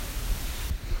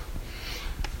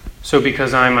So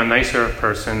because I'm a nicer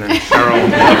person than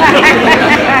Cheryl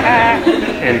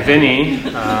and Vinny,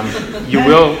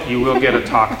 you will get a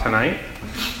talk tonight.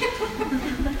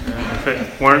 If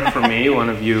it weren't for me, one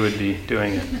of you would be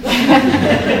doing it.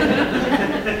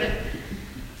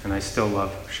 And I still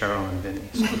love Cheryl and Vinny,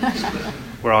 so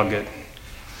we're all good.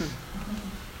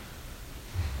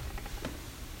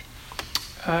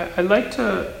 I'd like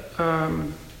to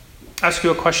ask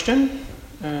you a question,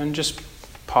 and just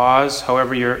pause.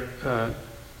 However you're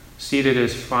seated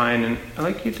is fine. And I'd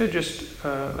like you to just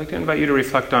like to invite you to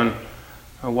reflect on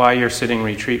why you're sitting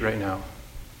retreat right now.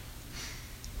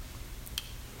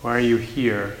 Why are you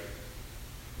here?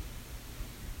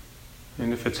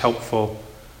 And if it's helpful,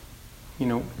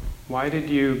 why did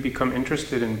you become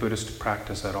interested in Buddhist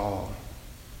practice at all?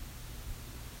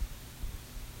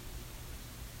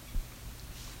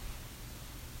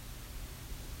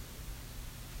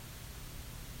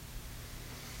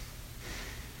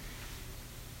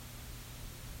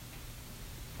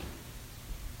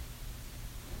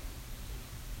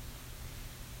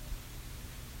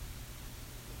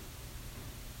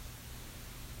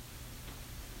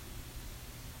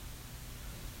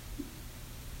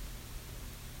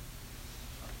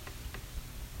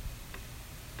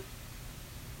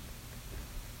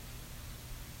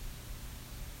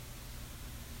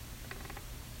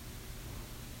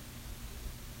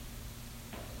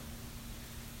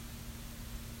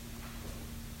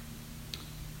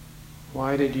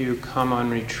 Why did you come on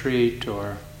retreat,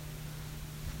 or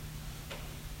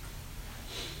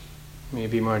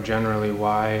maybe more generally,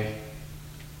 why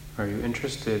are you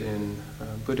interested in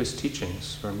Buddhist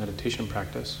teachings or meditation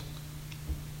practice?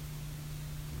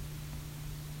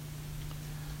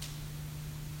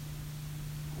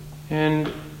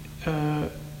 And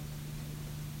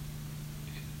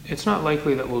it's not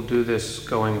likely that we'll do this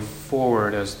going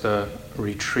forward as the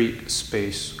retreat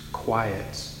space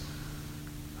quiets.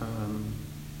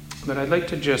 But I'd like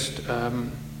to just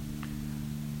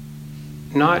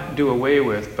not do away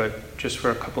with, but just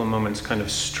for a couple of moments kind of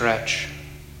stretch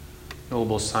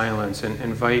noble silence and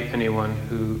invite anyone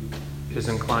who is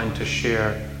inclined to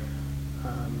share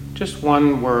just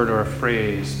one word or a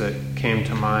phrase that came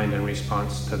to mind in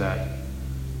response to that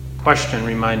question,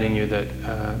 reminding you that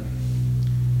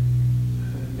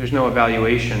there's no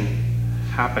evaluation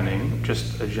happening,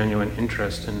 just a genuine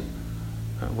interest in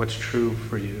what's true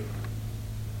for you.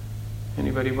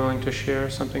 Anybody willing to share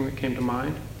something that came to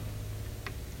mind?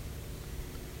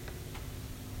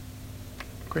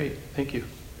 Great, thank you.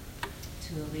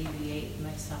 To alleviate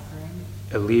my suffering.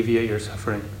 Alleviate your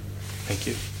suffering. Thank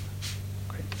you.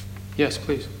 Great. Yes,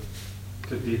 please.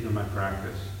 To deepen my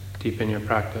practice. Deepen your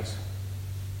practice.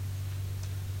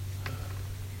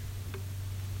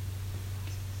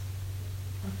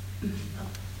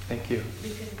 Thank you.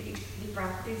 Because the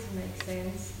practice makes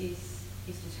sense, is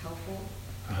just helpful.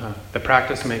 The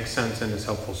practice makes sense and is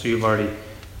helpful. So you've already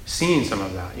seen some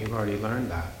of that. You've already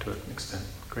learned that to an extent.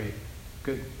 Great.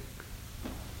 Good.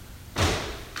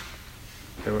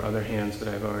 There were other hands that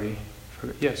I've already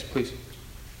forgot. Yes, please.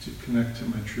 To connect to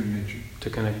my true nature. To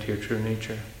connect to your true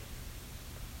nature.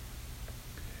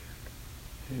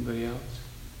 Anybody else?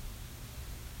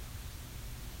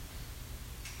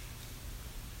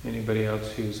 Anybody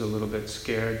else who's a little bit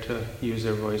scared to use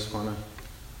their voice wanna?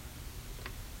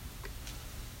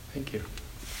 Thank you.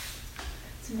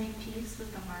 To make peace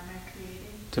with the harm I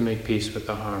created. To make peace with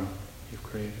the harm you've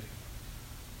created.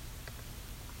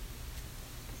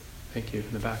 Thank you.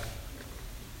 In the back.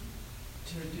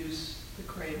 To reduce the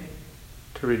craving.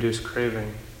 To reduce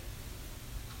craving.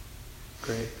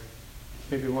 Great.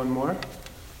 Maybe one more?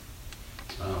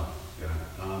 Oh,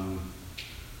 yeah.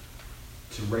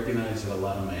 To recognize that a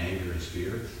lot of my anger is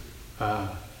fear.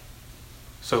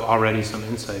 So already some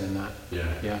insight in that.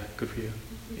 Yeah. Yeah, good for you.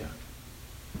 Yeah.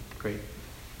 Great.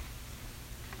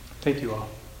 Thank you all.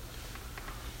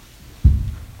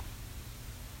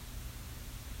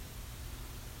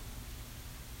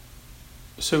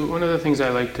 So one of the things I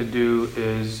like to do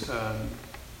is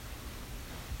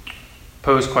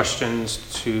pose questions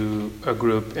to a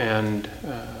group and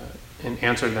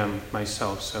answer them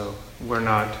myself. So we're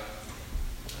not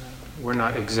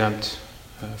exempt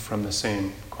from the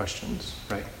same questions,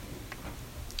 right?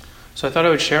 So I thought I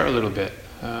would share a little bit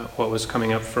what was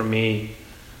coming up for me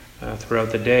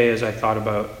throughout the day as I thought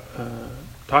about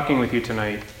talking with you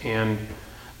tonight. And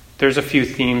there's a few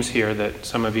themes here that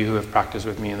some of you who have practiced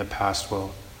with me in the past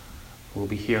will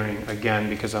be hearing again,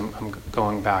 because I'm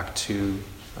going back to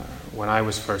when I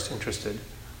was first interested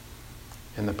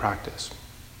in the practice.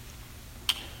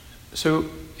 So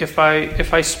if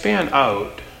I span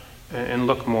out and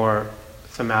look more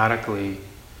thematically,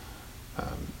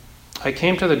 I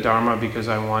came to the Dharma because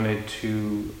I wanted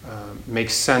to make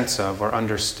sense of or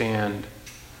understand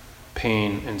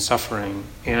pain and suffering,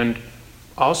 and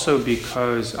also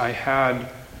because I had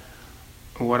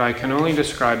what I can only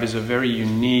describe as a very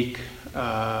unique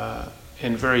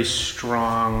and very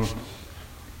strong,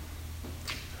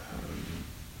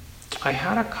 I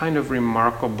had a kind of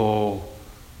remarkable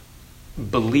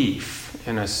belief,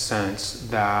 in a sense,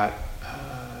 that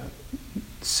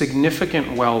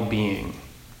significant well-being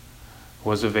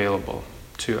was available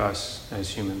to us as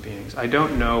human beings. I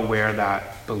don't know where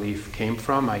that belief came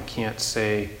from. I can't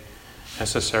say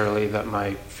necessarily that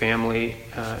my family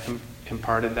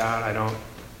imparted that. I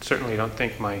certainly don't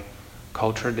think my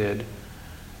culture did.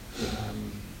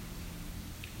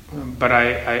 But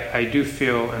I do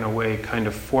feel, in a way, kind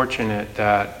of fortunate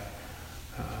that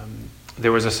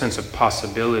there was a sense of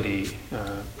possibility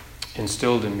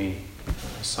instilled in me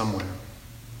somewhere.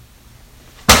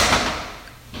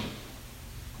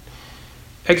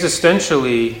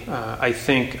 Existentially, I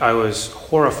think I was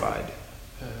horrified,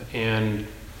 and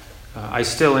I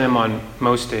still am on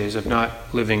most days of not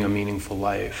living a meaningful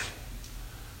life.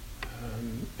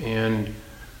 And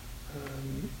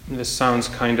this sounds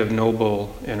kind of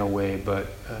noble in a way, but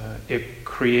it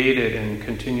created and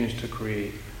continues to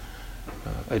create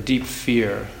a deep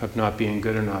fear of not being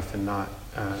good enough and not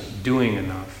doing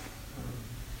enough.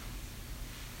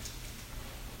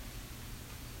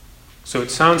 So it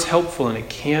sounds helpful, and it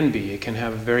can be. It can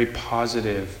have a very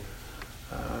positive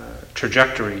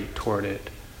trajectory toward it.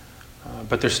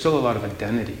 But there's still a lot of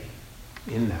identity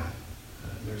in that.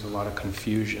 There's a lot of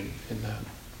confusion in that.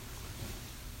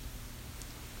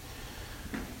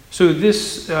 So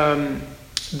this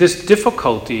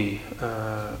difficulty,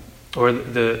 or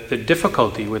the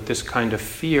difficulty with this kind of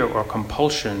fear or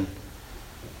compulsion,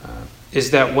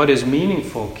 is that what is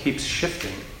meaningful keeps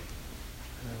shifting.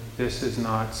 This is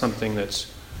not something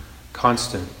that's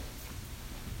constant.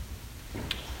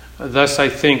 Thus, I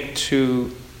think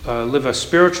to live a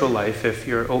spiritual life, if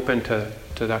you're open to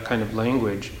that kind of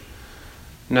language,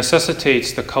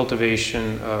 necessitates the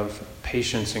cultivation of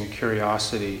patience and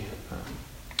curiosity,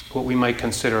 what we might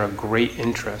consider a great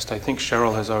interest. I think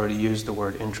Cheryl has already used the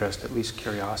word interest, at least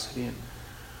curiosity. And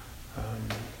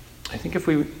I think if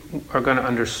we are going to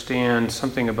understand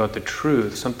something about the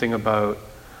truth, something about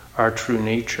our true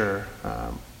nature,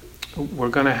 we're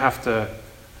going to have to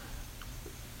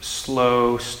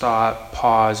slow, stop,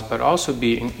 pause, but also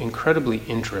be incredibly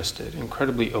interested,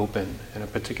 incredibly open in a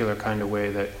particular kind of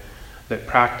way that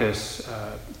practice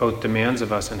both demands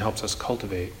of us and helps us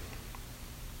cultivate.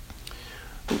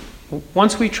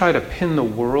 Once we try to pin the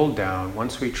world down,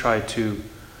 once we try to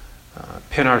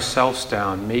pin ourselves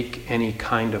down, make any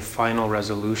kind of final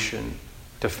resolution,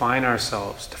 define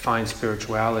ourselves, define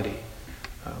spirituality,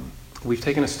 we've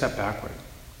taken a step backward.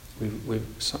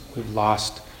 We've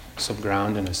lost some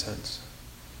ground, in a sense.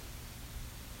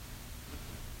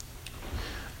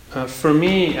 For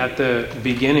me, at the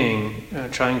beginning,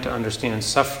 trying to understand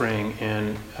suffering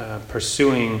and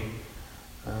pursuing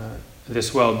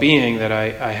this well-being that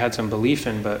I had some belief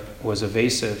in but was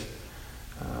evasive,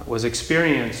 was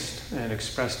experienced and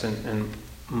expressed in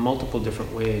multiple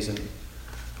different ways, and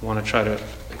I want to try to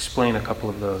explain a couple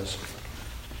of those.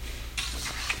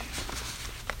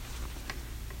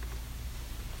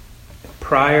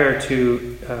 Prior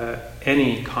to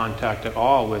any contact at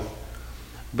all with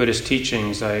Buddhist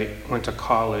teachings, I went to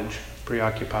college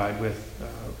preoccupied with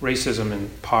racism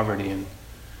and poverty and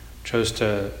chose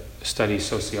to study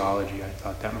sociology. I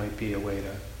thought that might be a way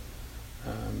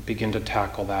to begin to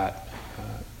tackle that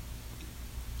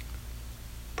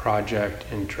project,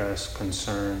 interest,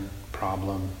 concern,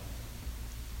 problem.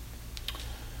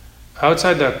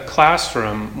 Outside the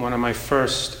classroom, one of my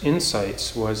first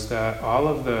insights was that all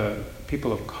of the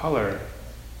people of color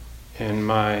in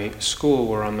my school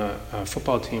were on the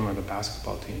football team or the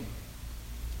basketball team.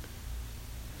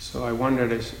 So I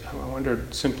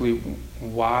wondered simply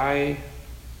why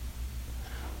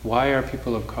are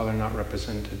people of color not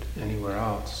represented anywhere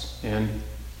else? And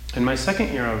in my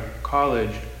second year of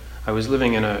college, I was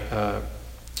living in a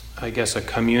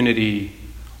community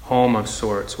home of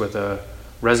sorts with a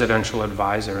residential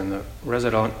advisor, and the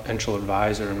residential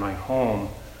advisor in my home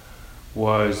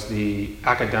was the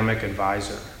academic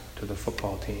advisor to the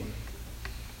football team.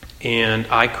 And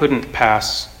I couldn't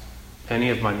pass any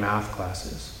of my math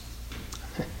classes.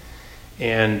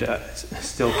 And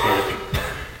still can't.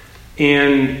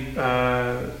 And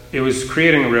it was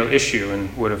creating a real issue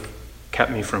and would have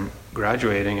kept me from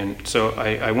graduating. And so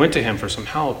I went to him for some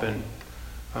help, and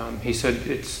he said,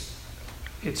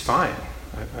 it's fine.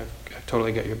 I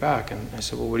totally get your back. And I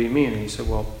said, well, what do you mean? And he said,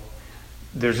 well,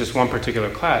 there's this one particular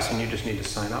class and you just need to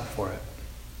sign up for it.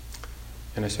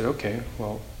 And I said, okay,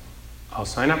 well, I'll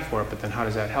sign up for it, but then how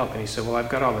does that help? And he said, well, I've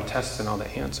got all the tests and all the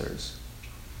answers.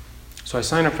 So I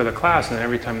signed up for the class, and then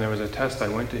every time there was a test, I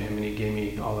went to him and he gave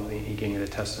me the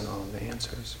tests and all of the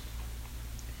answers.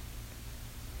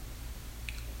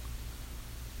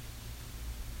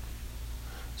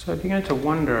 So I began to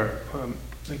wonder,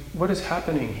 what is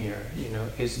happening here?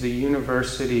 Is the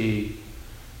university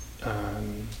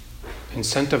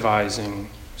incentivizing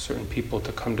certain people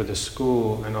to come to the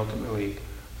school and ultimately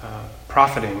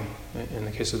profiting, in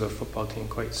the case of the football team,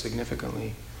 quite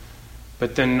significantly,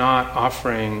 but then not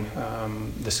offering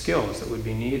the skills that would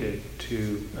be needed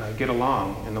to get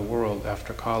along in the world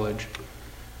after college,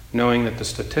 knowing that the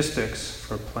statistics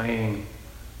for playing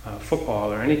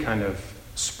football or any kind of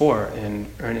sport and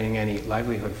earning any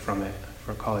livelihood from it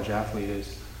for a college athlete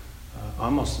is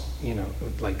almost,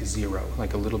 like zero,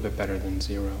 like a little bit better than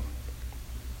zero.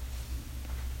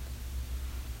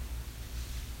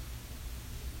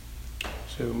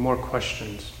 So more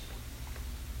questions.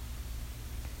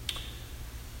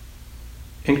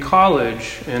 In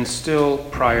college, and still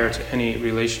prior to any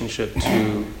relationship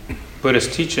to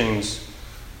Buddhist teachings,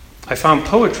 I found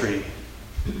poetry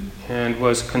and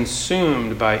was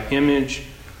consumed by image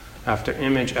after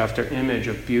image after image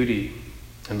of beauty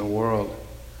in the world.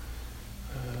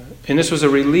 And this was a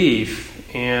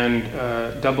relief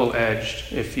and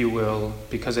double-edged, if you will,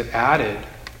 because it added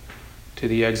to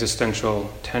the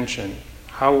existential tension.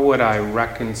 How would I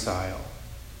reconcile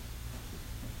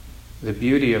the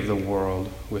beauty of the world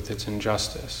with its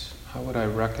injustice? How would I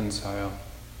reconcile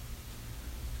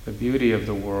the beauty of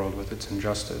the world with its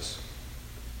injustice?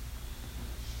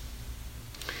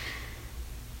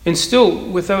 And still,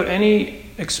 without any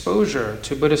exposure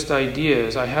to Buddhist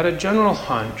ideas, I had a general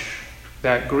hunch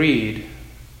that greed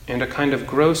and a kind of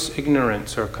gross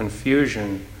ignorance or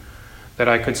confusion that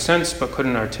I could sense but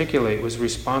couldn't articulate was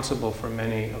responsible for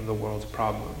many of the world's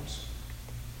problems.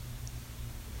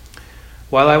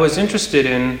 While I was interested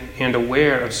in and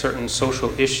aware of certain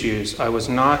social issues, I was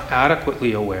not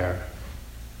adequately aware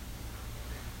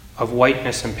of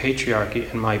whiteness and patriarchy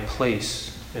and my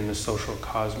place in the social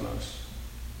cosmos.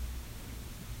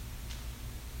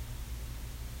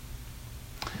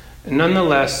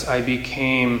 Nonetheless, I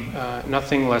became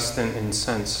nothing less than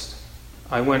incensed.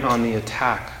 I went on the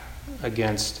attack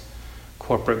against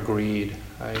corporate greed.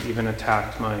 I even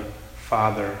attacked my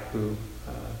father, who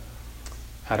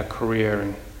had a career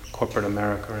in corporate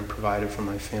America and provided for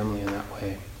my family in that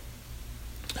way.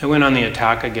 I went on the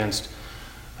attack against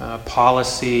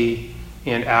policy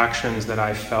and actions that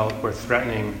I felt were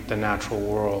threatening the natural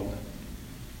world.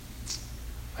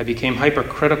 I became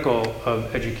hypercritical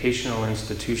of educational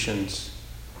institutions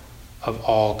of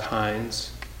all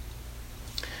kinds.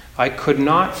 I could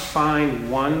not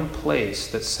find one place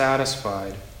that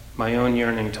satisfied my own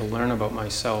yearning to learn about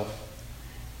myself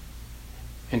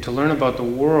and to learn about the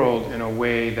world in a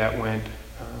way that went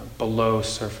below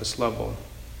surface level.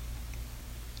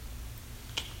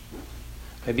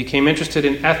 I became interested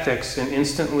in ethics and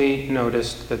instantly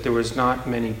noticed that there was not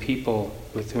many people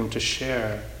with whom to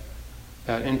share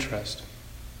that interest.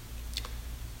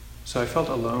 So I felt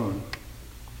alone.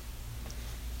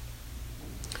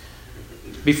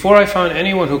 Before I found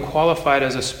anyone who qualified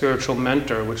as a spiritual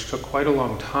mentor, which took quite a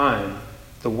long time,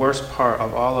 the worst part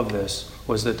of all of this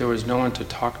was that there was no one to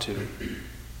talk to.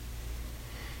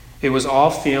 It was all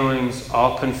feelings,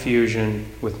 all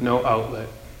confusion, with no outlet.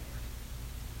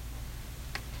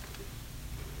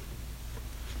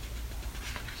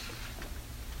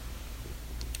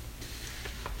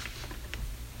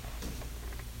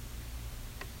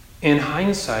 In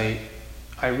hindsight,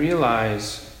 I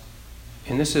realize,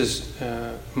 and this is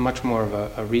much more of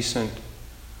a recent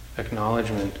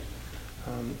acknowledgement,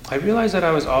 I realized that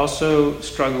I was also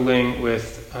struggling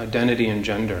with identity and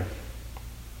gender.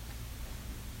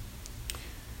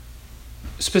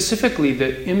 Specifically,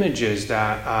 the images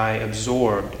that I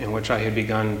absorbed and which I had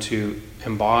begun to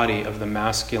embody of the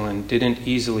masculine didn't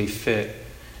easily fit,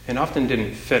 and often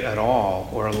didn't fit at all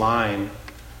or align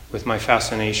with my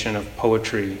fascination of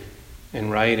poetry and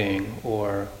writing,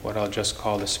 or what I'll just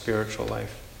call the spiritual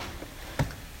life.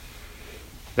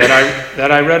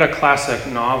 That I read a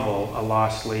classic novel, A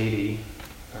Lost Lady,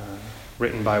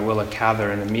 written by Willa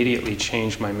Cather, and immediately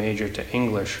changed my major to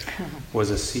English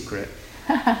was a secret.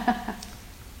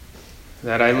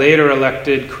 That I later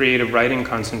elected creative writing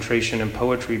concentration and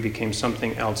poetry became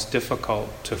something else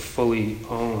difficult to fully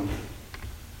own.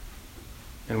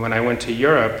 And when I went to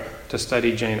Europe to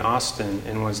study Jane Austen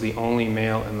and was the only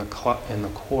male in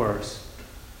the course,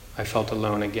 I felt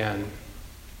alone again.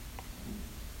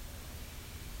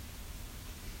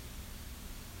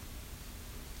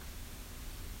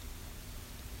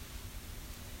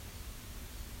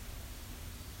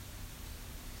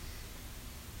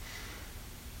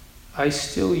 I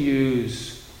still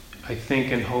use, I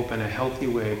think and hope in a healthy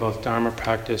way, both Dharma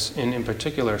practice and in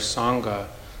particular Sangha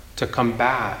to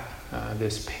combat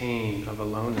this pain of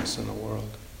aloneness in the world.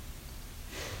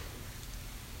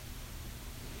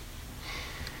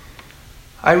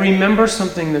 I remember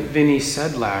something that Vinny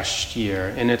said last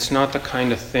year, and it's not the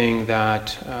kind of thing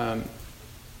that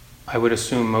I would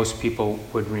assume most people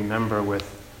would remember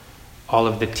with all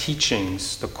of the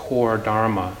teachings, the core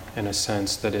Dharma, in a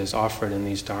sense, that is offered in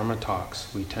these Dharma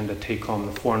talks. We tend to take home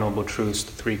the Four Noble Truths,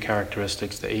 the three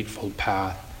characteristics, the Eightfold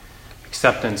Path,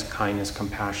 acceptance, kindness,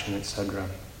 compassion, etc.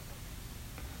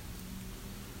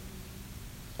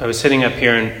 I was sitting up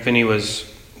here and Vinny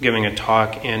was giving a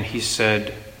talk and he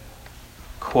said,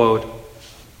 quote,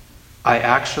 "I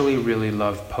actually really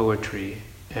love poetry,"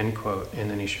 end quote,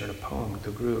 and then he shared a poem with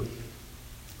the group.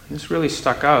 And this really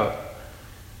stuck out.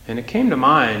 And it came to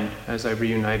mind as I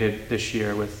reunited this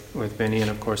year with Vinny, and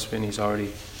of course Vinny's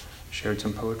already shared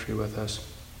some poetry with us.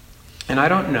 And I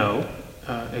don't know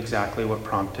exactly what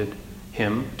prompted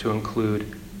him to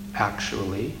include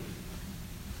 "actually"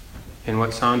 in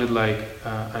what sounded like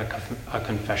a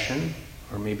confession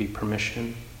or maybe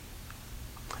permission.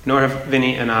 Nor have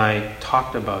Vinny and I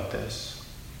talked about this.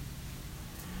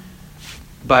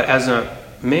 But as a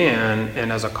man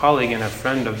and as a colleague and a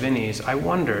friend of Vinny's, I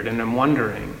wondered and am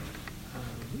wondering,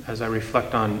 as I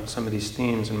reflect on some of these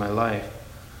themes in my life,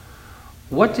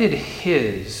 what did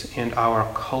his and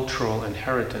our cultural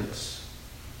inheritance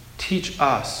teach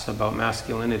us about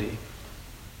masculinity,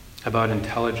 about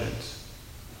intelligence,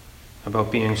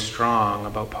 about being strong,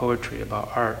 about poetry,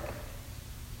 about art?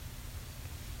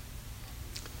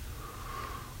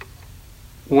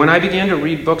 When I began to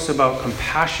read books about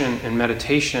compassion and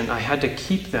meditation, I had to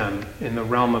keep them in the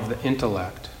realm of the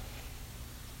intellect.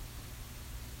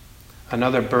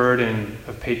 Another burden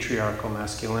of patriarchal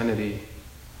masculinity.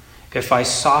 If I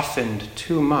softened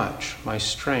too much, my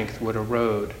strength would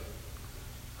erode.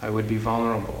 I would be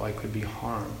vulnerable. I could be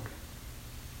harmed.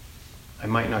 I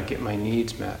might not get my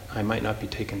needs met. I might not be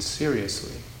taken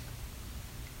seriously.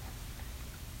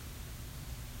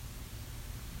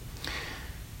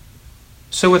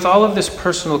 So with all of this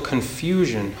personal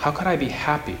confusion, how could I be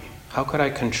happy? How could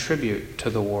I contribute to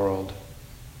the world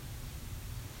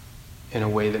in a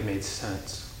way that made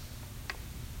sense?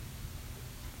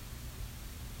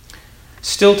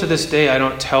 Still to this day, I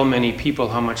don't tell many people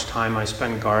how much time I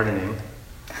spend gardening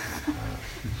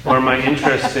or my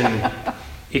interest in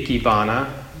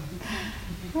ikebana,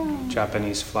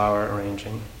 Japanese flower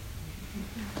arranging.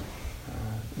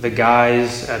 The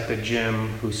guys at the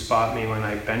gym who spot me when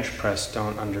I bench press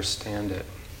don't understand it.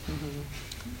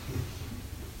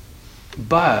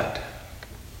 But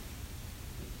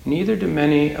neither do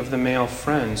many of the male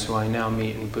friends who I now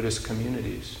meet in Buddhist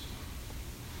communities.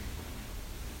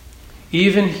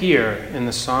 Even here in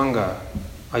the Sangha,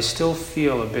 I still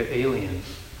feel a bit alien.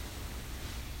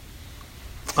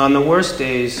 On the worst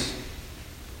days,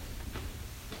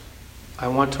 I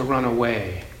want to run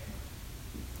away.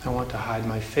 I want to hide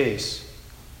my face.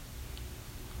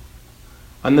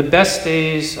 On the best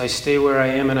days, I stay where I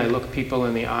am and I look people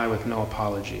in the eye with no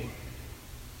apology.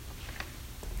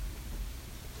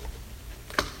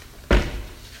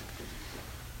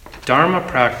 Dharma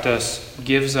practice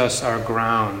gives us our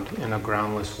ground in a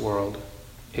groundless world.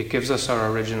 It gives us our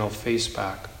original face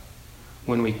back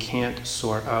when we can't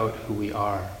sort out who we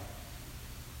are.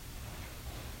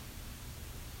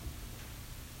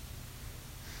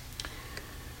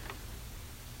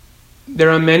 There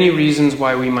are many reasons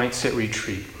why we might sit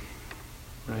retreat,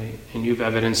 right? And you've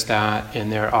evidenced that,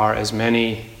 and there are as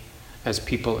many as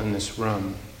people in this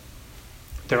room.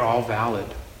 They're all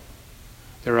valid.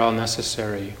 They're all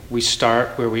necessary. We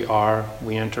start where we are.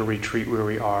 We enter retreat where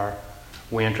we are.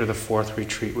 We enter the fourth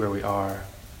retreat where we are.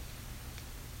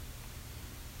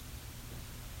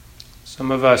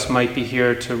 Some of us might be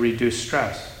here to reduce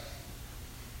stress,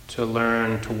 to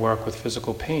learn to work with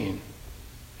physical pain,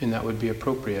 and that would be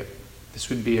appropriate. This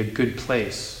would be a good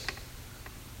place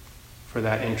for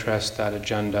that interest, that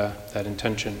agenda, that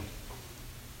intention.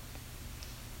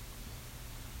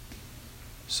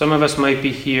 Some of us might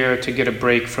be here to get a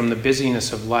break from the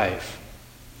busyness of life,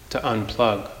 to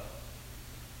unplug.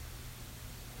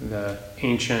 The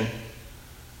ancient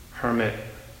hermit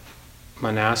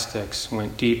monastics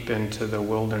went deep into the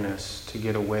wilderness to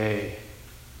get away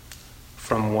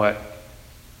from what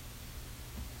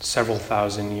several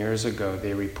thousand years ago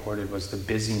they reported was the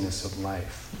busyness of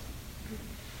life.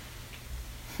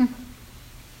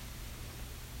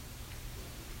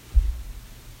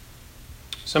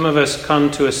 Some of us come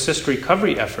to assist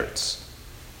recovery efforts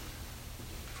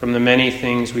from the many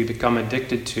things we become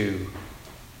addicted to.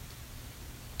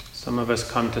 Some of us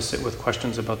come to sit with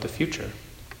questions about the future.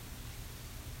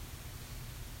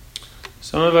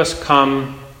 Some of us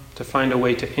come to find a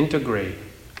way to integrate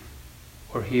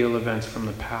or heal events from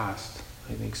the past.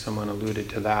 I think someone alluded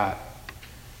to that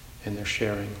in their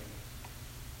sharing.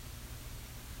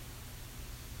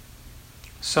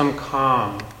 Some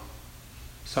come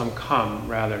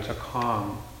rather to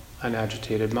calm an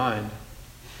agitated mind.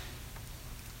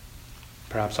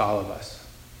 Perhaps all of us.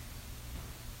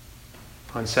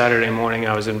 On Saturday morning,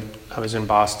 I was in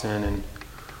Boston,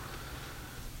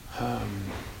 and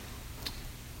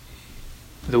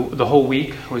the whole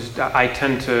week was. I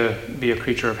tend to be a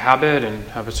creature of habit and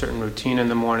have a certain routine in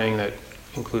the morning that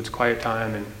includes quiet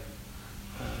time and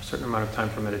a certain amount of time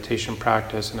for meditation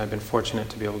practice. And I've been fortunate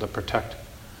to be able to protect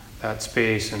that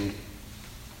space. And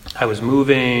I was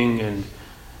moving, and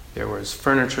there was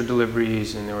furniture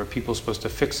deliveries, and there were people supposed to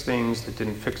fix things that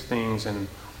didn't fix things, and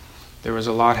there was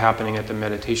a lot happening at the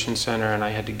meditation center, and I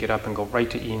had to get up and go right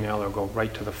to email or go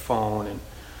right to the phone and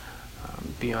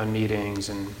be on meetings.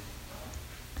 And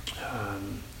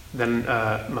then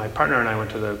my partner and I went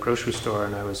to the grocery store,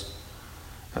 and I was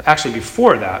actually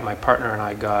before that, my partner and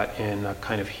I got in a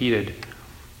kind of heated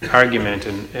argument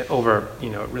and over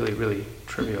really, really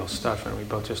trivial stuff, and we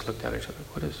both just looked at each other.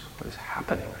 What is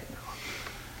happening right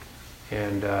now?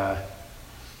 And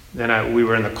then we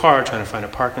were in the car trying to find a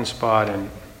parking spot, and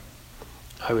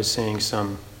I was saying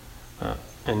some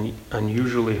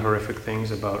unusually horrific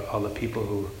things about all the people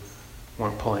who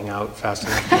weren't pulling out fast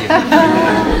enough to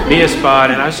give me a spot.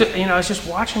 And I was just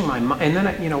watching my mind, and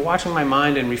then watching my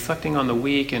mind and reflecting on the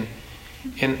week, and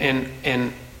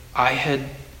I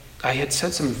had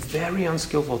said some very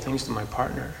unskillful things to my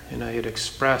partner, and I had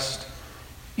expressed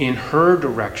in her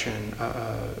direction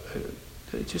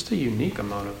just a unique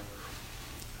amount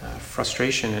of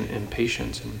frustration and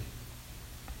impatience. And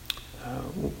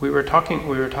we were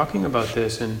talking about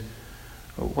this, and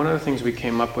one of the things we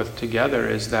came up with together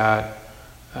is that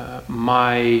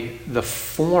the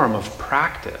form of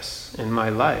practice in my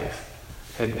life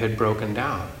had broken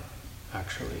down,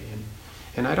 actually.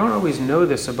 And I don't always know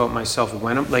this about myself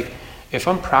when if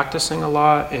I'm practicing a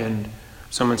lot and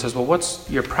someone says, well, what's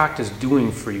your practice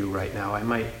doing for you right now? I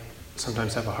might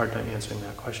sometimes have a hard time answering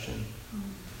that question.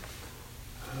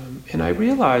 And I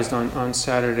realized on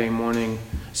Saturday morning,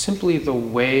 simply the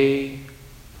way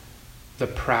the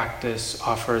practice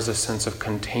offers a sense of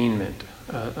containment,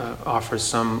 offers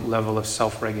some level of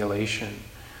self-regulation.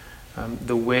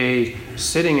 The way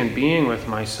sitting and being with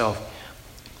myself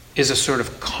is a sort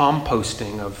of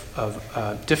composting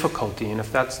of difficulty, and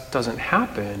if that doesn't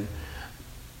happen,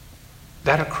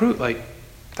 that accrues,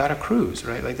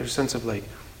 right? Like there's a sense of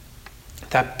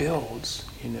that builds,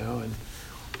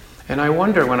 And I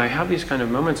wonder, when I have these kind of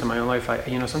moments in my own life,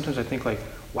 sometimes I think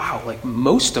wow,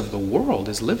 most of the world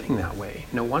is living that way.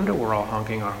 No wonder we're all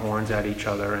honking our horns at each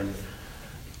other and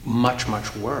much,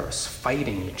 much worse,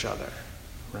 fighting each other,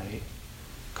 right?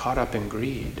 Caught up in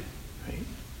greed, right?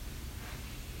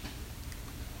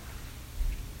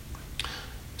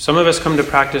 Some of us come to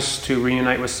practice to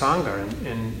reunite with Sangha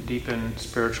and deepen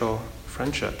spiritual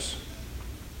friendships.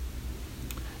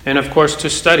 And of course, to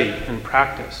study and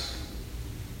practice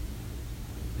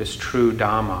this true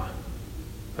Dhamma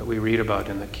that we read about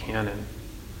in the canon,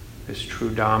 this true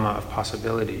Dhamma of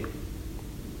possibility.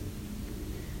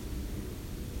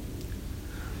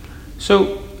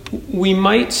 So we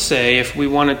might say, if we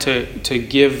wanted to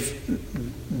give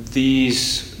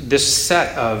this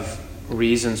set of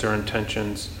reasons or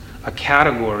intentions a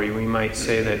category, we might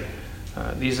say that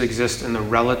these exist in the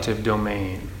relative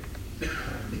domain.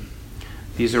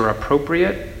 These are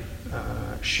appropriate,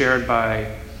 shared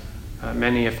by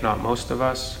many, if not most of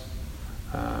us,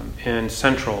 and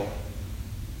central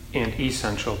and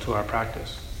essential to our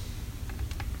practice.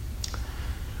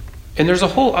 And there's a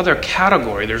whole other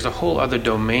category, there's a whole other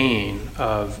domain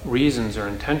of reasons or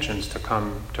intentions to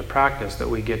come to practice that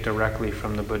we get directly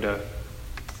from the Buddha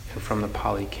and from the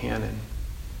Pali Canon.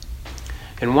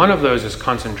 And one of those is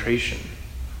concentration.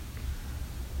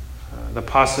 The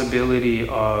possibility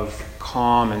of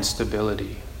calm and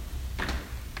stability.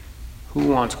 Who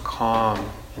wants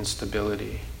calm and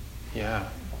stability? Yeah.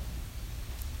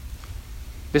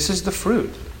 This is the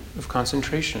fruit of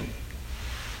concentration.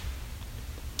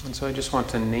 And so I just want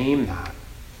to name that.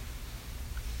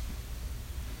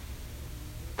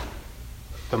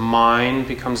 The mind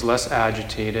becomes less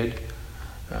agitated,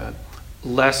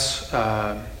 less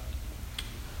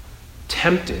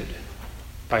tempted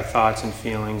by thoughts and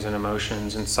feelings and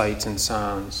emotions and sights and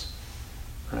sounds,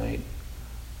 right?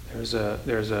 There's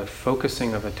a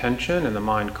focusing of attention, and the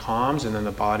mind calms, and then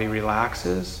the body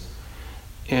relaxes.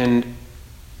 And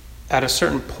at a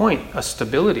certain point, a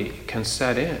stability can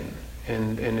set in,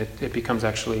 and it becomes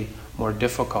actually more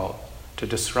difficult to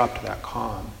disrupt that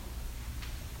calm.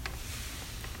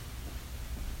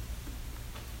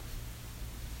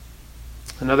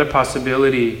 Another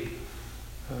possibility,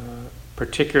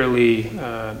 particularly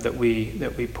that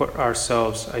we put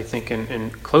ourselves, I think, in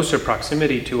closer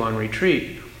proximity to on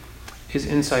retreat, is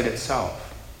insight itself.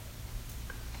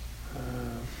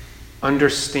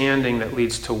 Understanding that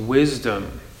leads to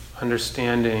wisdom,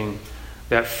 understanding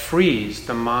that frees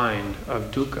the mind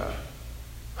of dukkha,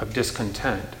 of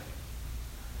discontent.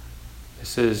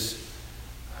 This is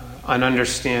an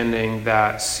understanding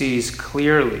that sees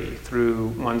clearly through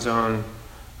one's own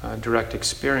direct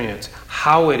experience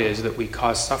how it is that we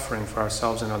cause suffering for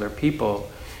ourselves and other people,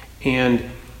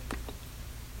 and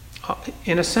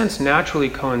in a sense naturally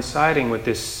coinciding with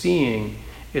this seeing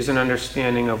is an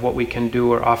understanding of what we can do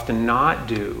or often not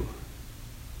do,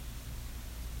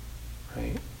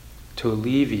 right, to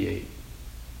alleviate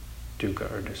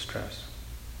dukkha or distress.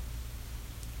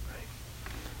 Right.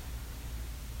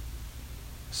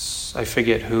 I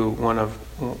forget who one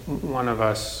of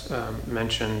us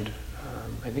mentioned.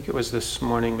 I think it was this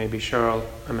morning, maybe Cheryl.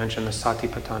 I mentioned the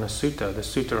Satipatthana Sutta, the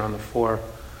sutta on the 4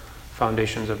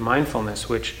 foundations of mindfulness,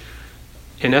 which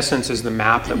in essence is the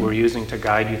map that we're using to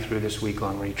guide you through this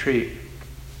week-long retreat.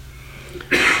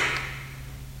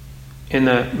 In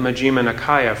the Majjhima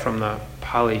Nikaya from the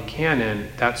Pali Canon,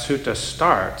 that sutta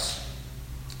starts,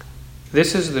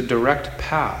 "This is the direct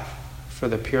path for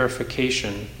the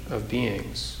purification of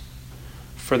beings,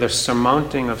 for the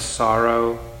surmounting of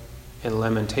sorrow and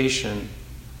lamentation,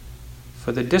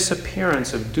 for the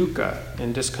disappearance of dukkha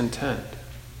and discontent,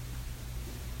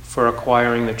 for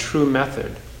acquiring the true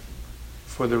method,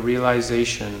 for the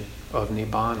realization of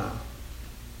nibbana."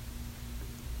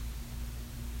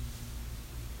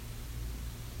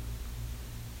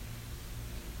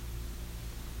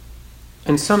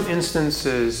 In some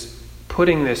instances,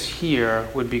 putting this here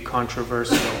would be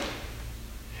controversial,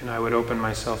 and I would open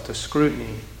myself to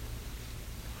scrutiny.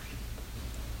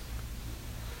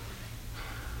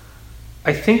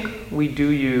 I think we do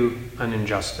you an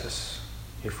injustice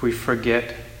if we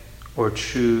forget or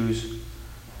choose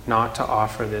not to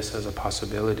offer this as a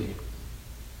possibility.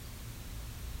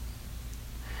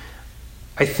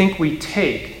 I think we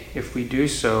take, if we do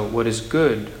so, what is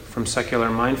good from secular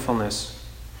mindfulness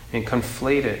and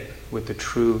conflate it with the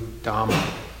true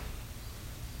Dhamma.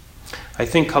 I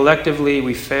think collectively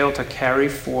we fail to carry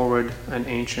forward an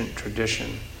ancient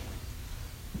tradition.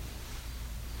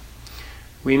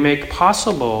 We make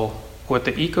possible what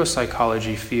the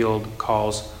eco-psychology field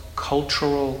calls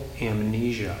cultural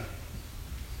amnesia.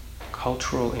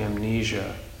 Cultural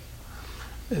amnesia.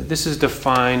 This is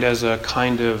defined as a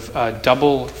kind of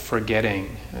double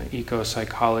forgetting.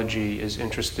 Eco-psychology is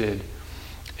interested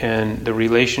in the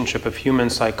relationship of human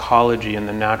psychology and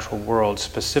the natural world,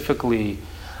 specifically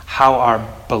how our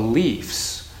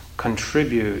beliefs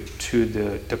contribute to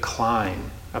the decline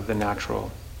of the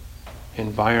natural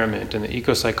environment. And the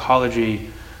eco-psychology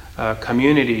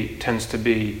community tends to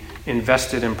be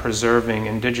invested in preserving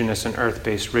indigenous and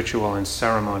earth-based ritual and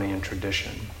ceremony and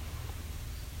tradition.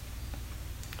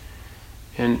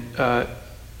 And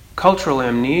cultural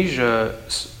amnesia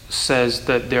says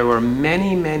that there were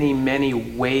many, many, many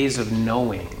ways of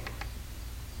knowing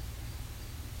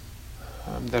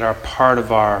that are part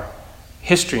of our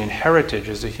history and heritage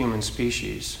as a human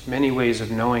species. Many ways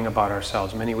of knowing about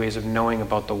ourselves, many ways of knowing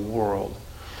about the world,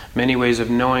 many ways of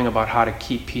knowing about how to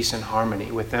keep peace and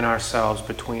harmony within ourselves,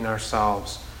 between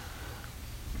ourselves,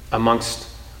 amongst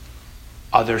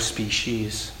other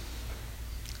species.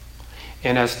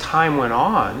 And as time went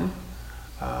on,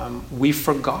 we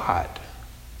forgot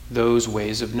those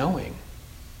ways of knowing.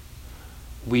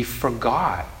 We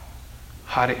forgot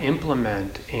how to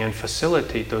implement and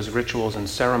facilitate those rituals and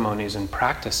ceremonies and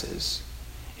practices.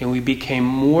 And we became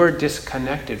more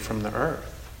disconnected from the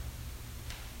earth.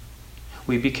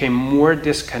 We became more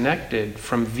disconnected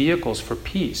from vehicles for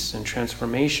peace and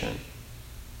transformation.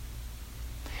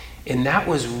 And that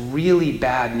was really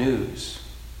bad news.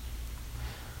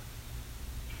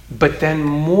 But then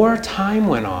more time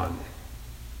went on,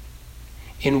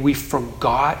 and we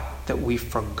forgot that we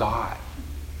forgot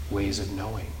ways of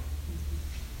knowing.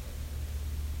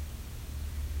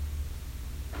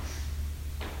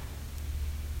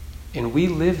 And we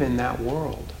live in that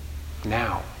world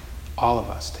now, all of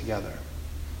us together.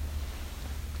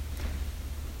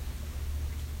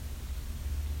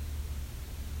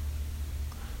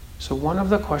 So one of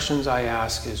the questions I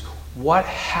ask is, what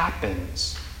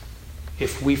happens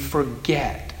if we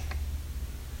forget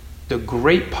the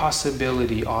great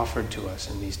possibility offered to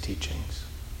us in these teachings?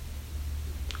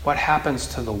 What happens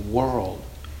to the world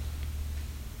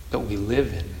that we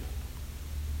live in?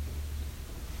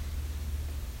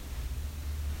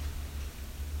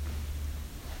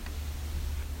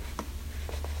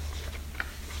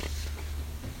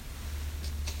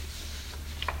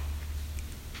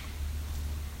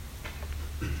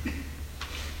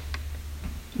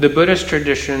 The Buddhist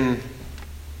tradition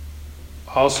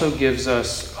also gives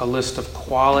us a list of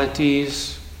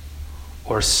qualities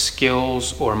or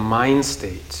skills or mind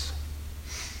states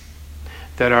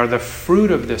that are the fruit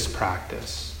of this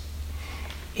practice,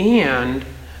 and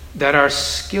that are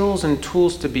skills and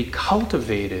tools to be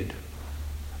cultivated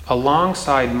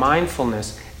alongside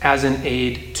mindfulness as an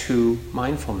aid to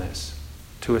mindfulness,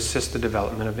 to assist the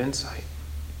development of insight.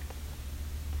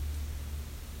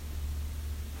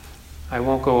 I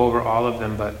won't go over all of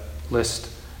them, but list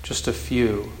just a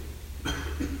few.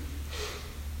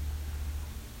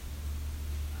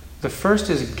 The first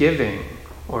is giving,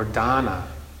 or dana.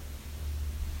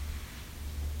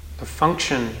 The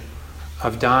function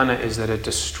of dana is that it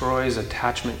destroys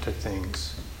attachment to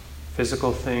things,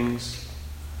 physical things,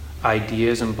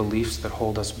 ideas and beliefs that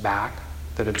hold us back,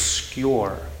 that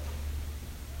obscure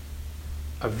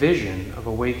a vision of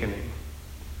awakening.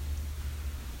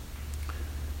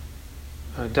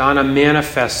 Dana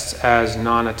manifests as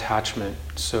non-attachment.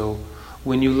 So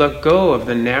when you let go of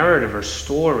the narrative or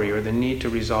story or the need to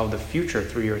resolve the future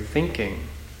through your thinking,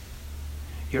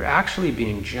 you're actually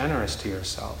being generous to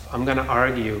yourself. I'm going to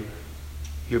argue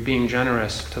you're being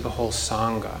generous to the whole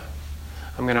Sangha.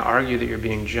 I'm going to argue that you're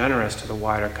being generous to the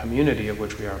wider community of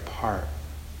which we are a part.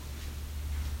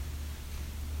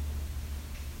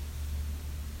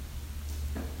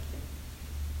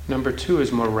 Number 2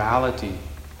 is morality,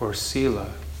 or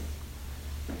sila,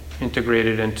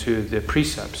 integrated into the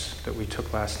precepts that we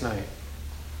took last night.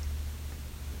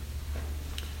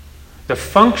 The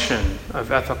function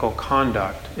of ethical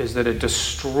conduct is that it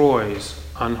destroys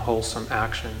unwholesome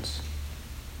actions,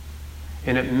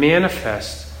 and it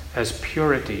manifests as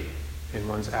purity in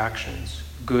one's actions,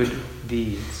 good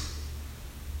deeds.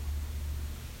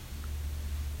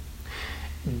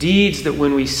 Deeds that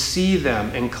when we see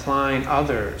them incline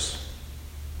others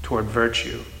toward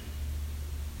virtue.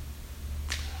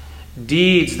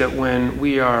 Deeds that when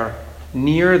we are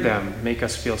near them make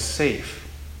us feel safe.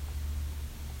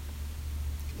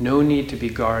 No need to be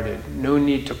guarded, no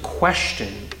need to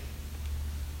question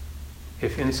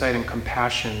if insight and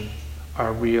compassion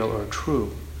are real or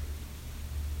true.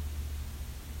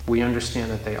 We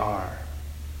understand that they are.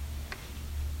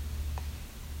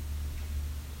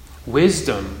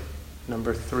 Wisdom,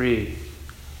 number 3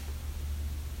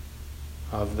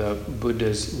 of the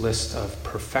Buddha's list of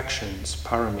perfections,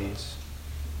 paramis.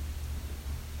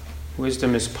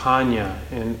 Wisdom is panya,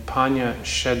 and panya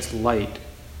sheds light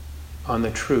on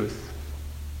the truth.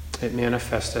 It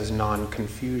manifests as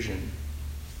non-confusion.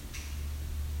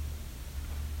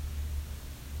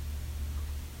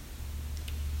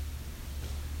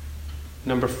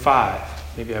 Number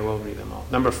 5, maybe I will read them all.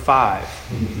 Number 5,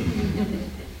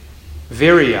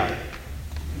 virya,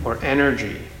 or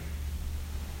energy.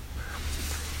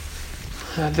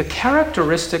 The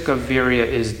characteristic of virya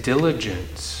is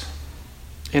diligence.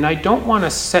 And I don't want to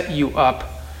set you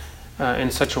up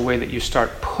in such a way that you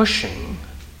start pushing.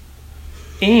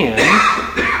 And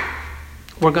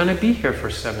we're going to be here for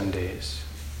 7 days.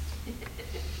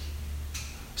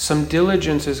 Some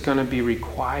diligence is going to be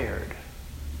required.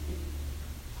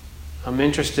 I'm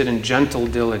interested in gentle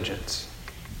diligence.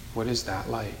 What is that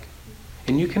like?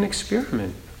 And you can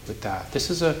experiment with that. This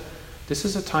is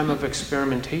a time of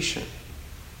experimentation.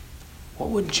 What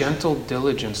would gentle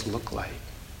diligence look like?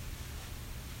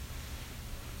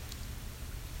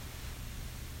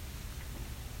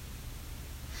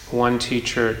 One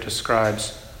teacher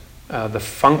describes the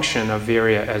function of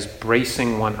virya as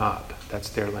bracing one up. That's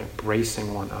their like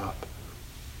bracing one up.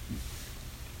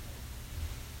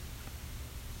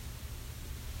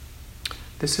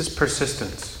 This is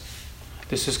persistence.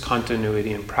 This is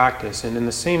continuity in practice. And in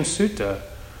the same sutta,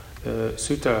 the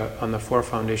Sutta on the 4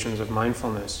 Foundations of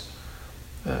Mindfulness,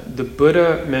 the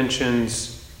Buddha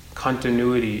mentions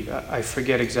continuity, I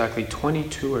forget exactly,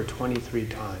 22 or 23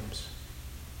 times,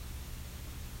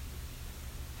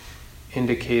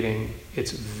 indicating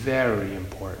it's very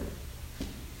important.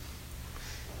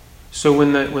 So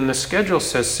when the schedule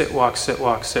says sit, walk, sit,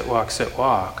 walk, sit, walk, sit,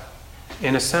 walk,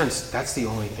 in a sense, that's the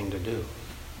only thing to do.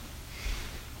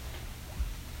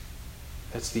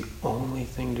 That's the only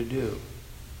thing to do,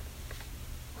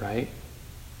 right?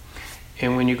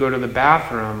 And when you go to the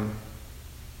bathroom,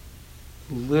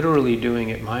 literally doing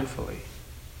it mindfully.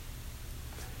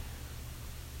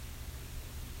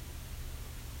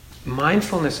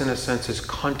 mindfulness, in a sense, is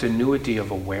continuity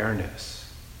of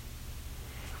awareness.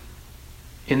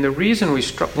 And the reason we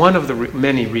one of the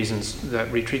many reasons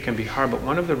that retreat can be hard, but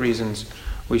one of the reasons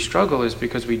we struggle is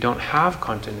because we don't have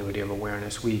continuity of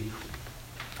awareness.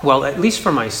 Well, at least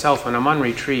for myself, when I'm on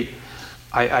retreat,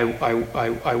 I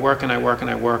work and I work and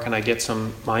I work and I get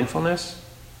some mindfulness,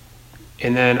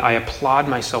 and then I applaud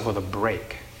myself with a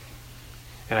break.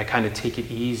 And I kind of take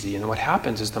it easy. And what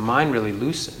happens is the mind really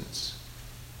loosens,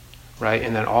 right?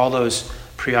 And then all those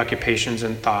preoccupations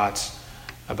and thoughts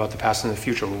about the past and the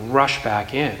future rush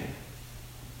back in.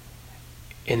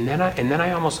 And then I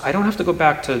don't have to go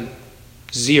back to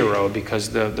zero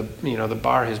because the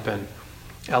bar has been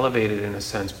elevated in a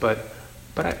sense, but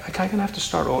I kind of have to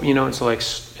start over, it's like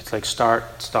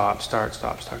start, stop, start,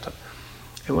 stop, start, stop.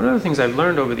 And one of the things I've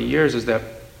learned over the years is that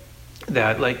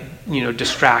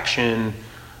distraction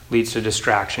leads to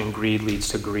distraction, greed leads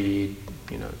to greed,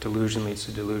 delusion leads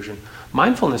to delusion.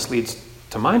 Mindfulness leads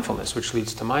to mindfulness, which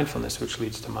leads to mindfulness, which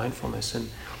leads to mindfulness.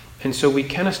 And so we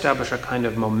can establish a kind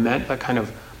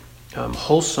of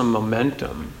wholesome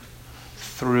momentum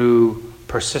through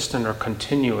persistent or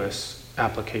continuous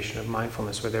application of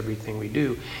mindfulness with everything we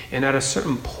do. And at a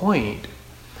certain point,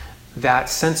 that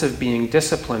sense of being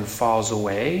disciplined falls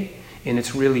away, and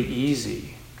it's really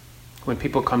easy. When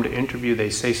people come to interview, they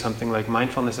say something like,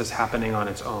 mindfulness is happening on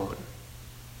its own,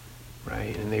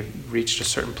 right? And they've reached a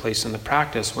certain place in the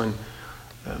practice when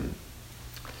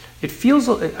it feels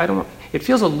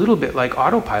a little bit like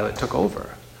autopilot took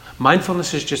over.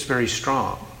 Mindfulness is just very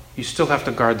strong. You still have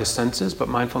to guard the senses, but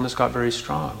mindfulness got very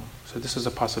strong. So this is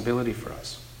a possibility for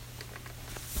us.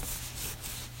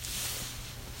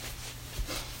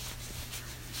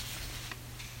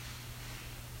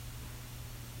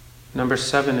 Number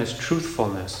 7 is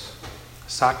truthfulness,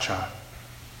 satcha.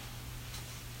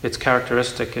 Its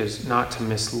characteristic is not to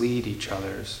mislead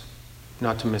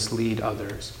not to mislead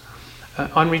others.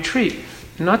 On retreat,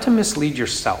 not to mislead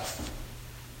yourself.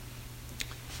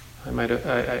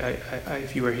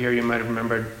 If you were here, you might have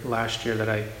remembered last year that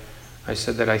I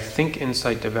said that I think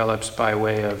insight develops by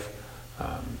way of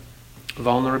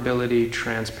vulnerability,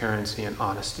 transparency, and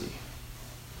honesty.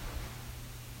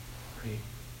 Right?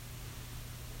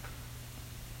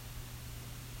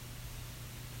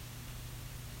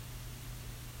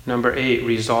 Number 8,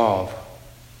 resolve,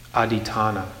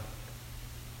 adhitthana.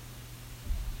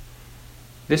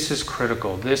 This is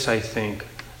critical. This, I think,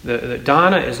 the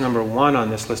dana is number 1 on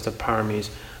this list of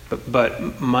paramis,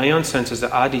 but my own sense is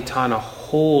that adhitthana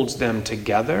holds them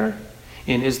together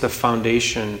and is the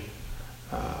foundation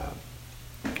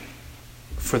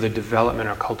for the development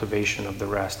or cultivation of the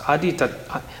rest.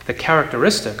 The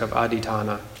characteristic of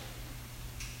adhitthana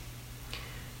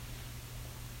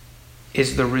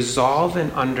is the resolve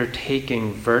in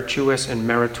undertaking virtuous and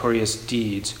meritorious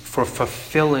deeds for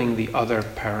fulfilling the other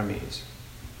paramis.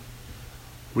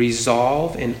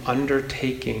 Resolve in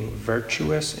undertaking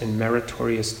virtuous and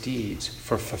meritorious deeds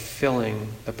for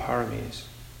fulfilling the paramis.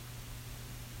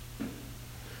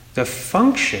 The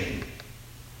function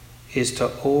is to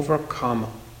overcome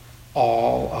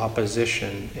all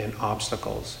opposition and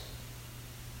obstacles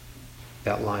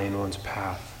that lie in one's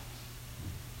path.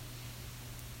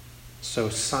 So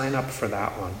sign up for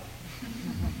that one.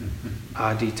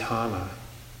 Adhitthana.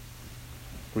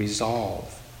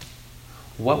 Resolve.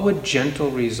 What would gentle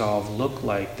resolve look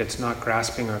like that's not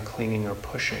grasping or clinging or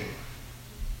pushing?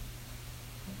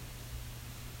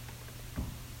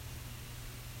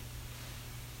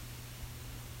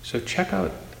 So check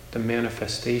out the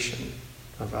manifestation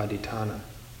of adhitthana.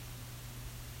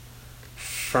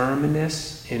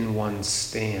 Firmness in one's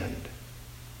stand.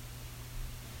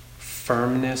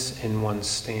 Firmness in one's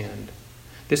stand.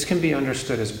 This can be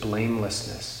understood as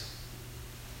blamelessness.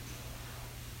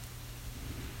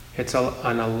 It's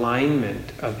an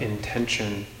alignment of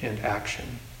intention and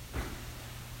action.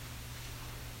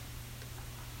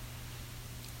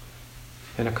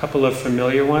 And a couple of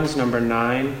familiar ones. Number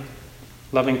 9,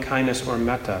 loving kindness or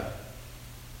metta.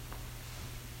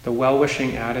 The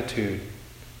well-wishing attitude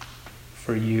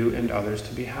for you and others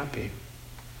to be happy.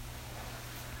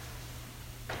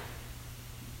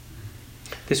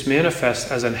 This manifests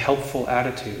as a helpful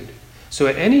attitude. So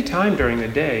at any time during the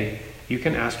day, you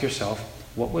can ask yourself,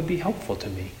 what would be helpful to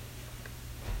me?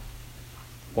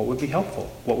 What would be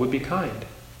helpful? What would be kind?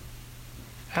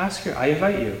 I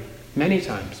invite you many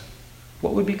times,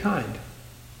 what would be kind?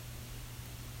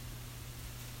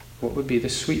 What would be the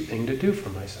sweet thing to do for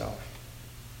myself?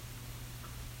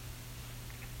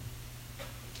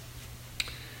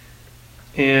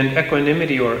 And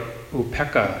equanimity or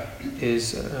upekkha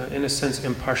is, in a sense,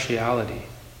 impartiality.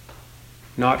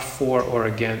 not for or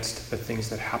against the things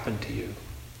that happen to you.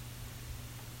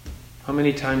 How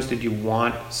many times did you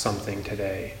want something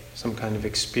today, some kind of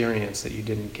experience that you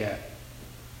didn't get,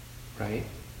 right?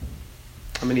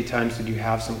 How many times did you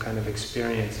have some kind of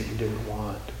experience that you didn't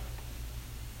want?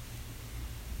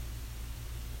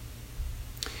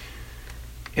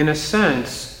 In a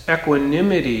sense,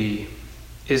 equanimity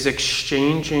is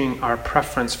exchanging our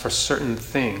preference for certain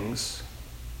things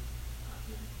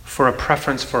for a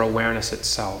preference for awareness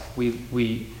itself.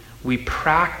 We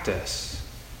practice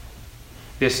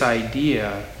this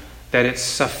idea that it's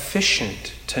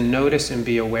sufficient to notice and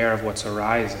be aware of what's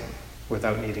arising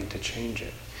without needing to change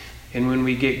it. And when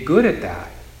we get good at that,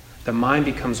 the mind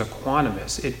becomes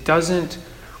equanimous. It doesn't...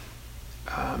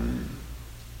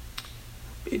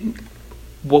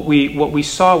 What we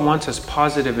saw once as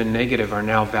positive and negative are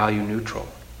now value neutral.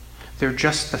 They're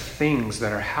just the things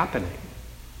that are happening.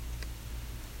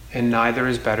 And neither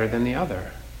is better than the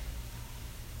other.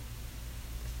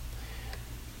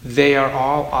 They are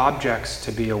all objects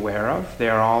to be aware of. They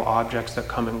are all objects that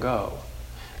come and go.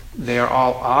 They are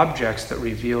all objects that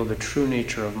reveal the true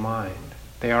nature of mind.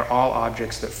 They are all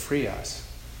objects that free us.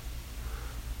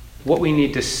 What we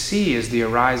need to see is the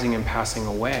arising and passing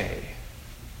away.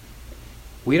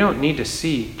 We don't need to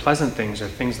see pleasant things or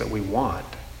things that we want.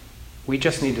 We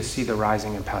just need to see the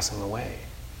rising and passing away.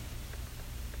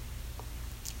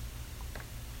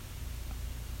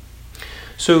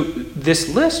 So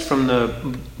this list from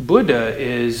the Buddha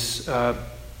is the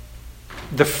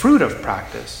fruit of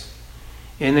practice.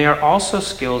 And they are also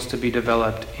skills to be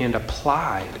developed and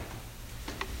applied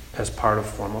as part of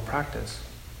formal practice.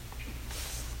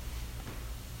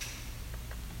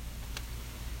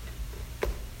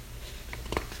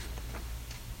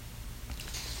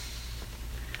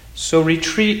 So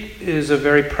retreat is a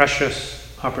very precious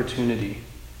opportunity.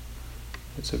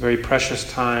 It's a very precious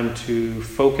time to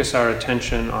focus our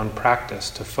attention on practice,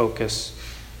 to focus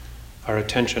our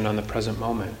attention on the present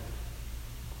moment.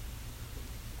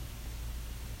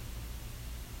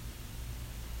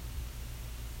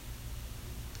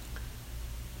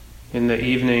 In the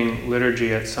evening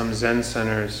liturgy at some Zen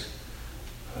centers,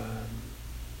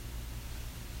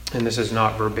 and this is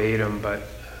not verbatim, but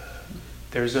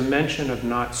there's a mention of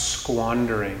not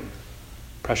squandering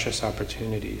precious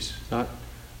opportunities.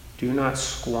 Do not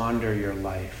squander your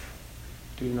life.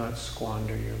 Do not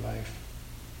squander your life.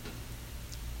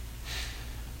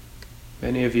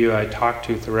 Many of you I talk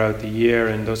to throughout the year,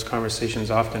 and those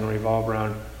conversations often revolve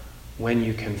around when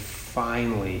you can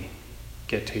finally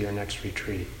get to your next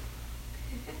retreat.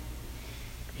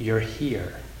 You're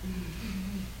here.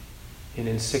 And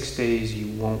in 6 days you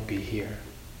won't be here.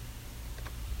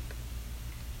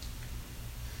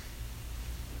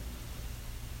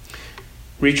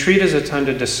 Retreat is a time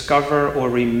to discover or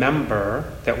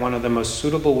remember that one of the most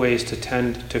suitable ways to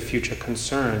tend to future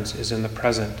concerns is in the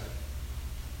present,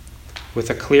 with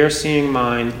a clear-seeing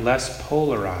mind less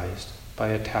polarized by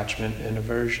attachment and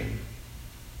aversion.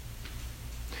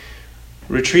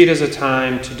 Retreat is a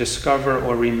time to discover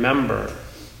or remember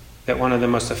that one of the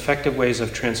most effective ways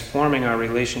of transforming our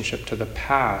relationship to the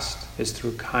past is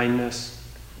through kindness,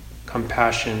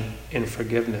 compassion, and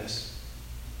forgiveness.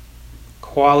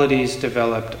 Qualities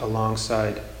developed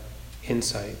alongside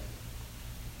insight.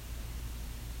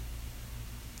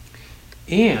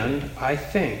 And I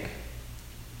think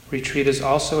retreat is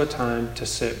also a time to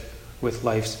sit with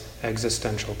life's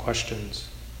existential questions.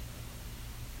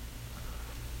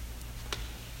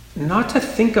 Not to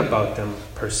think about them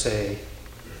per se,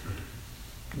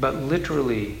 but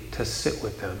literally to sit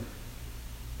with them.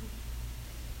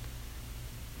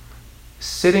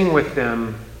 Sitting with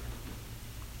them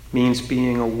means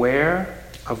being aware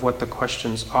of what the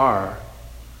questions are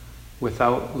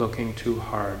without looking too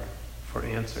hard for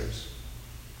answers.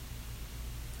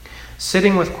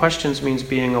 Sitting with questions means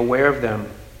being aware of them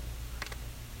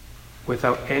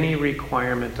without any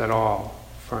requirement at all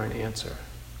for an answer.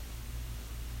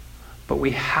 But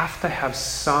we have to have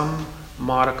some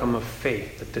modicum of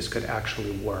faith that this could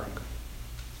actually work.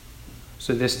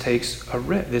 So this takes a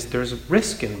risk. There's a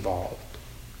risk involved,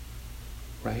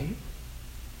 right?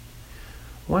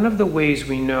 One of the ways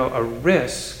we know a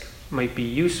risk might be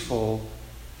useful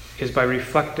is by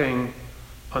reflecting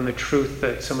on the truth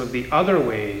that some of the other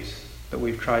ways that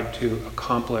we've tried to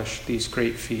accomplish these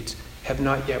great feats have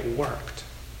not yet worked.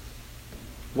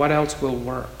 What else will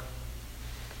work?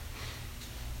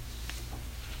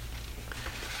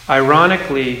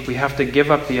 Ironically, we have to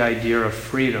give up the idea of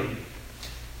freedom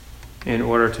in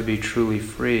order to be truly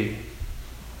free.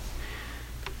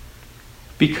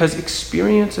 Because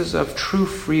experiences of true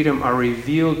freedom are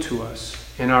revealed to us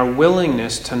in our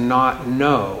willingness to not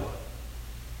know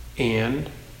and,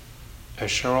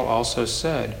 as Cheryl also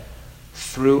said,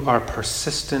 through our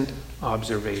persistent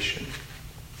observation.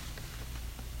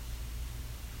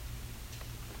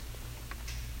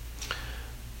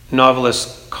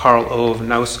 Novelist Karl Ove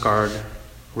Knausgaard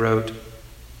wrote,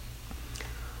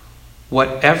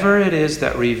 "Whatever it is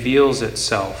that reveals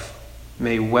itself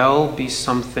may well be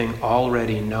something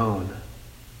already known.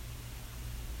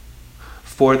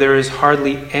 For there is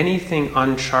hardly anything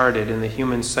uncharted in the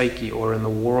human psyche or in the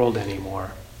world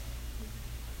anymore.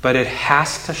 But it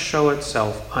has to show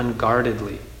itself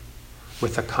unguardedly,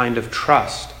 with a kind of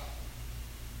trust.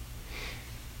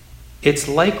 It's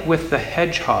like with the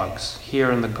hedgehogs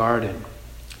here in the garden.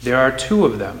 There are 2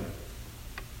 of them.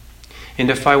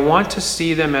 And if I want to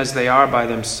see them as they are by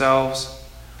themselves,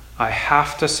 I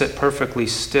have to sit perfectly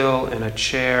still in a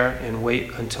chair and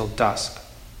wait until dusk.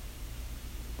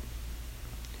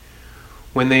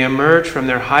 When they emerge from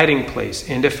their hiding place,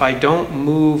 and if I don't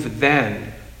move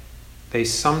then, they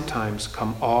sometimes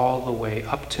come all the way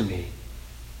up to me.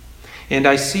 And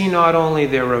I see not only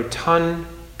their rotund,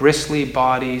 bristly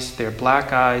bodies, their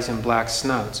black eyes and black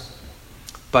snouts,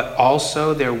 but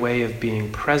also their way of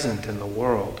being present in the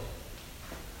world.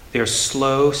 Their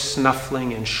slow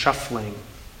snuffling and shuffling,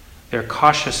 their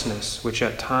cautiousness, which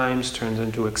at times turns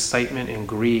into excitement and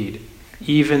greed,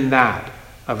 even that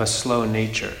of a slow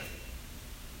nature.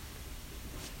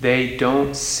 They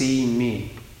don't see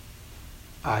me.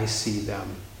 I see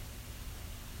them."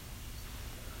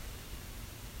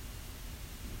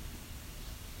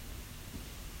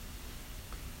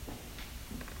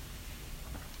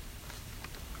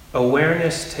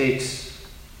 Awareness takes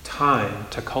time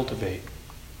to cultivate.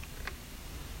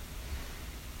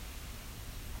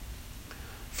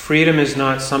 Freedom is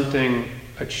not something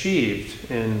achieved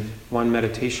in one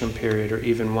meditation period or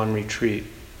even one retreat.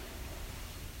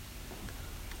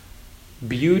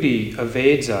 Beauty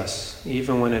evades us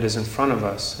even when it is in front of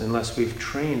us unless we've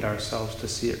trained ourselves to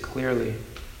see it clearly.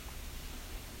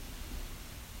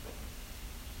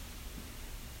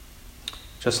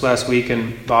 Just last week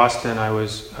in Boston, I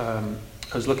was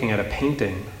looking at a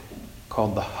painting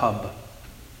called The Hub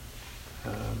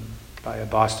by a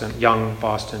young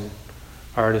Boston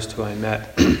artist who I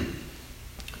met,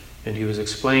 and he was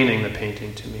explaining the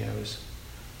painting to me. I was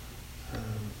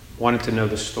wanted to know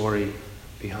the story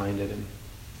behind it, and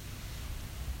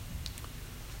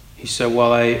he said,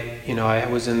 "Well, I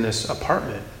was in this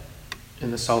apartment in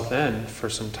the South End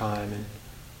for some time, and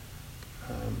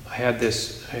I had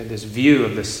this view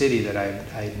of the city that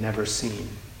I had never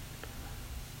seen,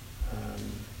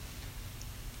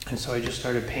 and so I just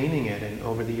started painting it. And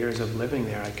over the years of living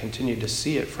there, I continued to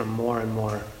see it from more and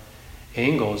more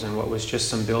angles, and what was just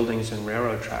some buildings and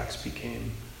railroad tracks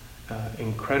became an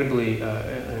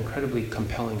incredibly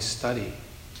compelling study."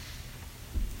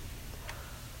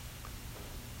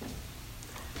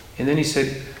 And then he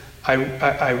said,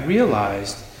 I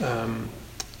realized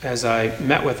as I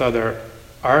met with other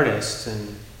artists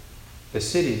in the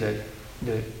city that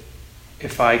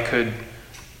if I could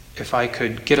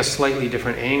get a slightly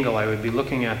different angle, I would be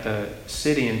looking at the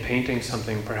city and painting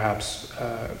something perhaps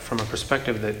from a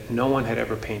perspective that no one had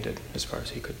ever painted, as far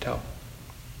as he could tell.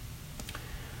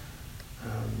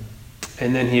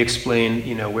 And then he explained,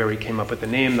 where he came up with the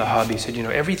name, The Hub. He said,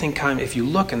 everything if you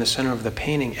look in the center of the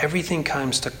painting,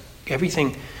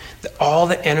 all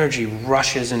the energy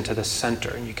rushes into the center,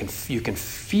 and you can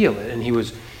feel it. And he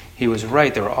was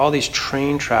right. There were all these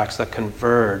train tracks that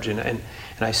converge, and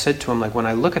I said to him, like, when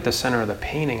I look at the center of the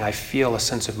painting, I feel a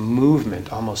sense of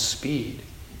movement, almost speed.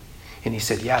 And he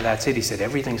said, yeah, that's it. He said,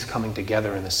 everything's coming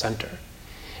together in the center.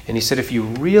 And he said, if you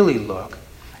really look,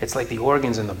 it's like the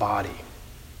organs in the body,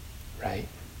 right?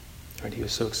 He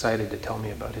was so excited to tell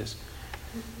me about his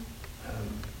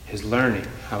learning,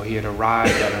 how he had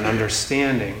arrived at an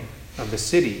understanding of the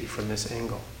city from this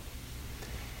angle.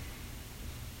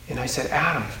 And I said,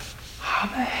 Adam, how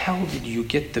the hell did you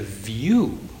get the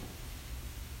view?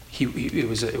 It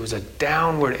was a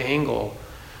downward angle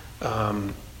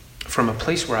from a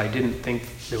place where I didn't think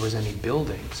there was any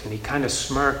buildings. And he kind of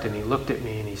smirked and he looked at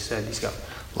me and he said, he's got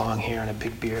long hair and a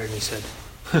big beard, and he said,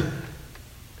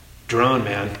 drone,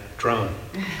 man, drone.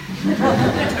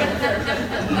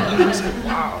 I was like,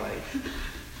 wow,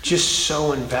 just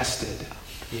so invested,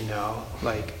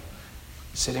 like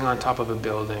sitting on top of a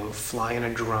building, flying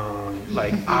a drone,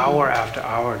 like hour after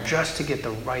hour, just to get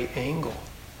the right angle,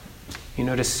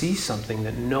 to see something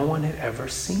that no one had ever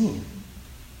seen.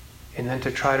 And then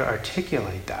to try to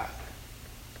articulate that,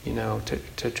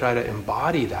 to try to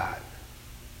embody that,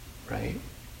 right?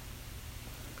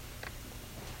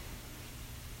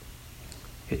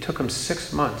 It took him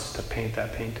 6 months to paint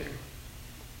that painting.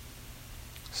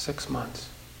 6 months.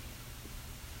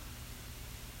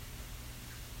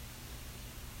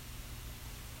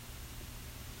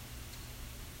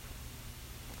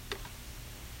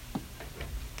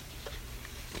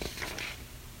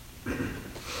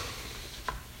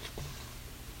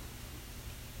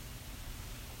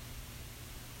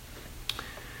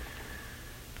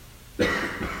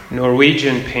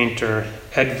 Norwegian painter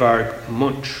Edvard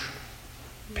Munch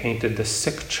painted the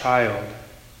sick child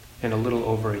in a little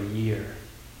over a year.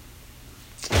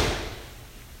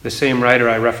 The same writer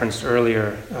I referenced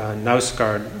earlier,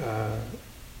 Knausgaard,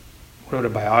 wrote a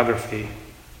biography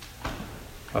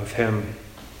of him.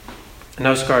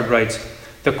 Knausgaard writes,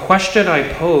 "The question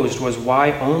I posed was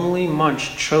why only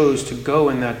Munch chose to go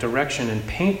in that direction and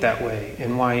paint that way,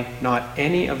 and why not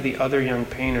any of the other young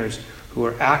painters who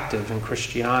were active in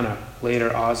Christiania,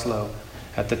 later Oslo,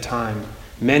 at the time,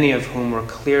 many of whom were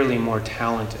clearly more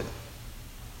talented.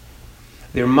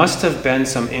 There must have been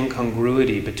some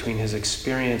incongruity between his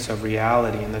experience of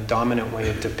reality and the dominant way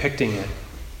of depicting it.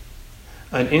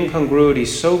 An incongruity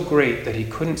so great that he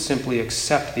couldn't simply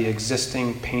accept the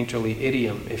existing painterly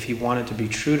idiom if he wanted to be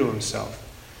true to himself,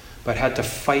 but had to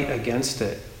fight against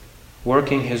it,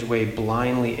 working his way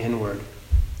blindly inward,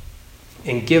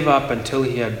 and give up until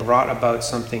he had brought about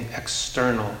something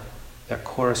external that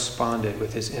corresponded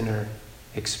with his inner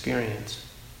experience."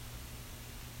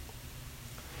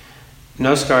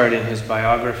 Knausgaard, in his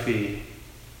biography,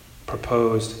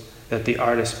 proposed that the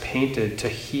artist painted to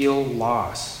heal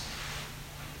loss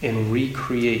and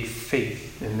recreate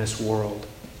faith in this world.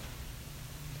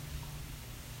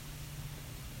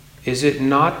 Is it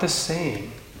not the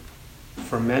same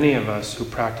for many of us who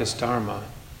practice Dharma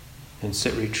and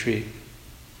sit retreat?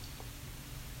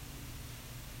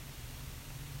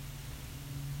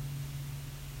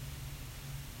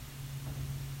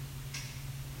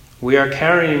 We are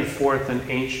carrying forth an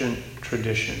ancient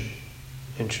tradition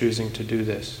in choosing to do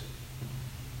this.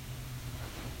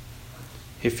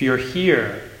 If you're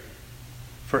here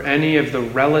for any of the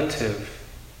relative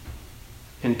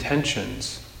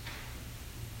intentions,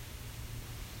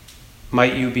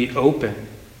 might you be open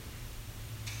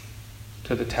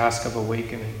to the task of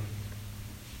awakening?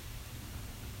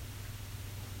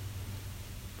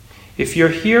 If you're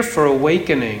here for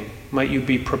awakening, might you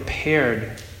be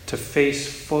prepared to face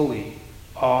fully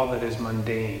all that is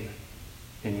mundane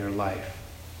in your life,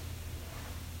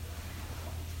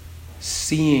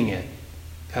 seeing it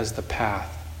as the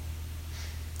path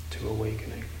to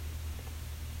awakening.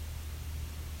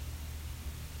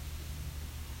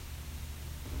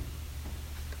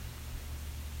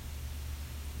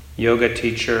 Yoga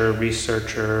teacher,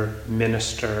 researcher,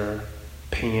 minister,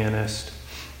 pianist,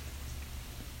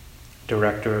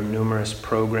 director of numerous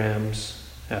programs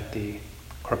at the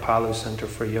Kripalu Center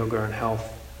for Yoga and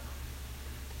Health,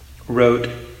 wrote,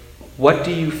 "What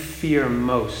do you fear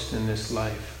most in this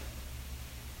life?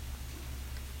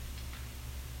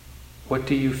 What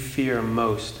do you fear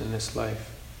most in this life?"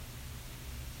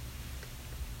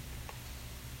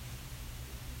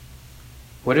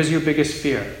 What is your biggest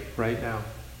fear right now?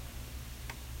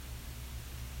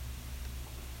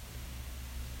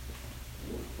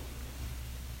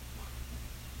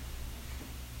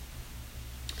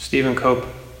 Stephen Cope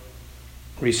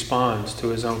responds to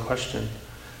his own question.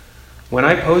 "When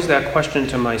I pose that question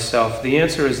to myself, the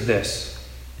answer is this: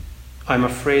 I'm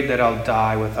afraid that I'll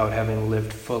die without having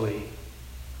lived fully.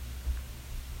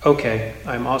 Okay,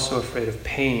 I'm also afraid of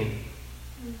pain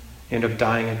and of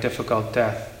dying a difficult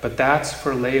death, but that's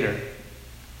for later.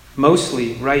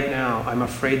 Mostly, right now, I'm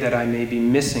afraid that I may be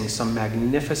missing some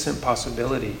magnificent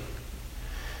possibility,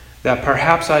 that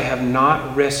perhaps I have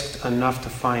not risked enough to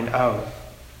find out,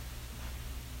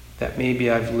 that maybe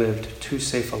I've lived too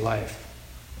safe a life."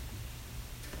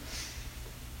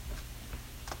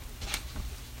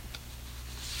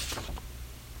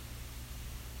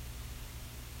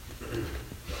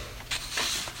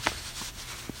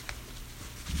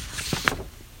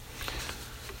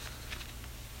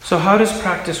 So how does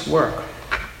practice work?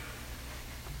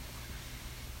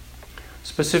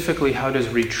 Specifically, how does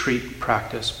retreat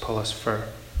practice pull us further?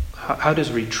 How does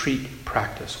retreat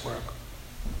practice work?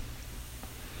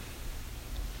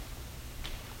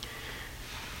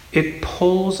 It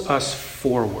pulls us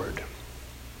forward.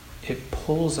 It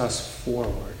pulls us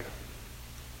forward.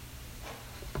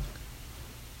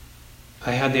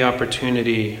 I had the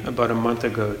opportunity about a month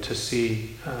ago to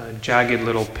see Jagged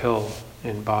Little Pill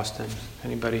in Boston.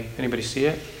 Anybody see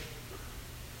it?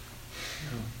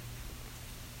 No.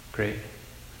 Great.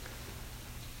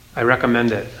 I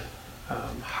recommend it.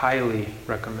 Highly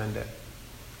recommend it.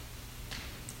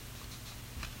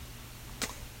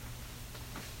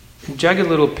 Jagged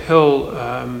Little Pill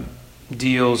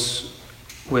deals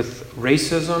with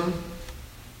racism,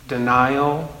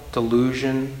 denial,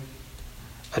 delusion,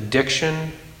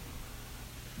 addiction,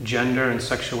 gender and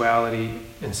sexuality,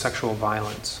 and sexual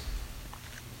violence.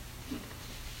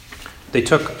 They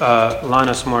took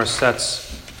Alanis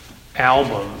Morissette's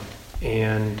album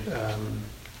and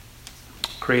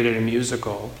created a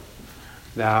musical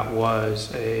that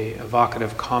was a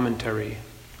evocative commentary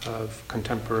of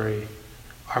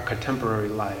our contemporary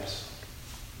lives.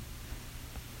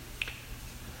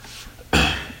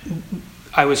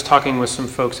 I was talking with some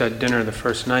folks at dinner the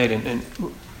first night, and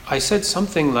I said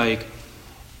something like,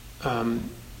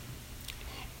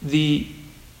 the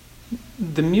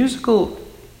musical,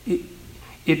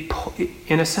 it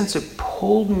in a sense, it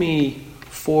pulled me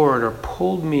forward or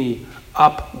pulled me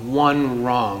up one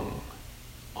rung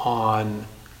on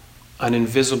an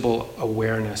invisible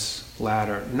awareness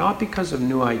ladder, not because of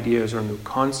new ideas or new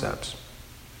concepts,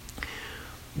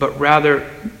 but rather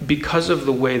because of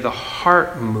the way the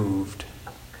heart moved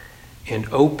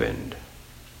and opened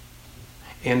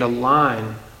and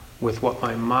aligned with what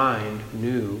my mind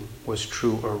knew was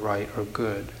true or right or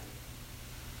good.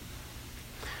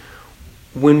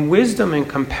 When wisdom and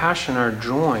compassion are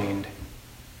joined,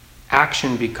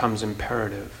 action becomes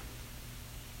imperative.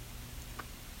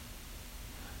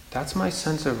 That's my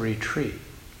sense of retreat,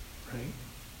 right?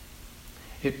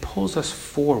 It pulls us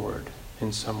forward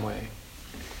in some way,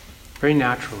 very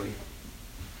naturally.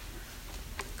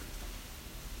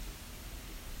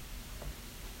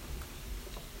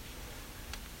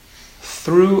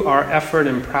 Through our effort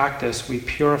and practice, we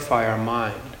purify our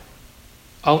mind.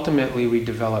 Ultimately, we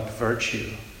develop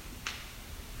virtue.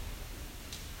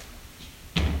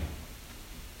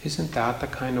 Isn't that the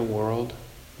kind of world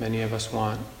many of us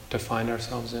want to find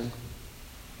ourselves in?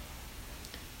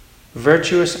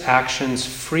 Virtuous actions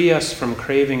free us from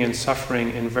craving and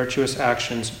suffering, and virtuous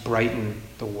actions brighten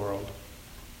the world.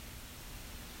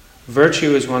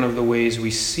 Virtue is one of the ways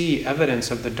we see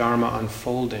evidence of the Dharma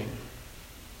unfolding.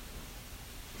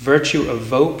 Virtue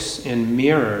evokes and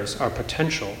mirrors our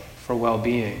potential for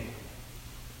well-being.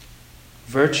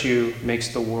 Virtue makes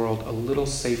the world a little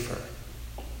safer.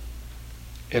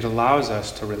 It allows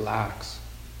us to relax.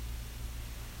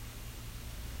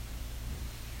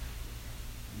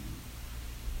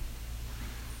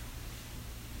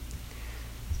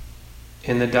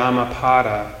 In the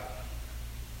Dhammapada,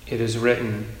 it is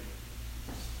written,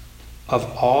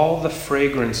 of all the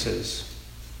fragrances,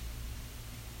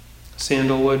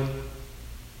 sandalwood,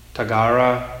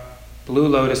 tagara, blue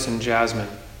lotus, and jasmine,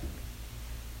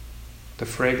 the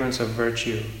fragrance of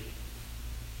virtue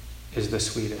is the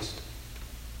sweetest.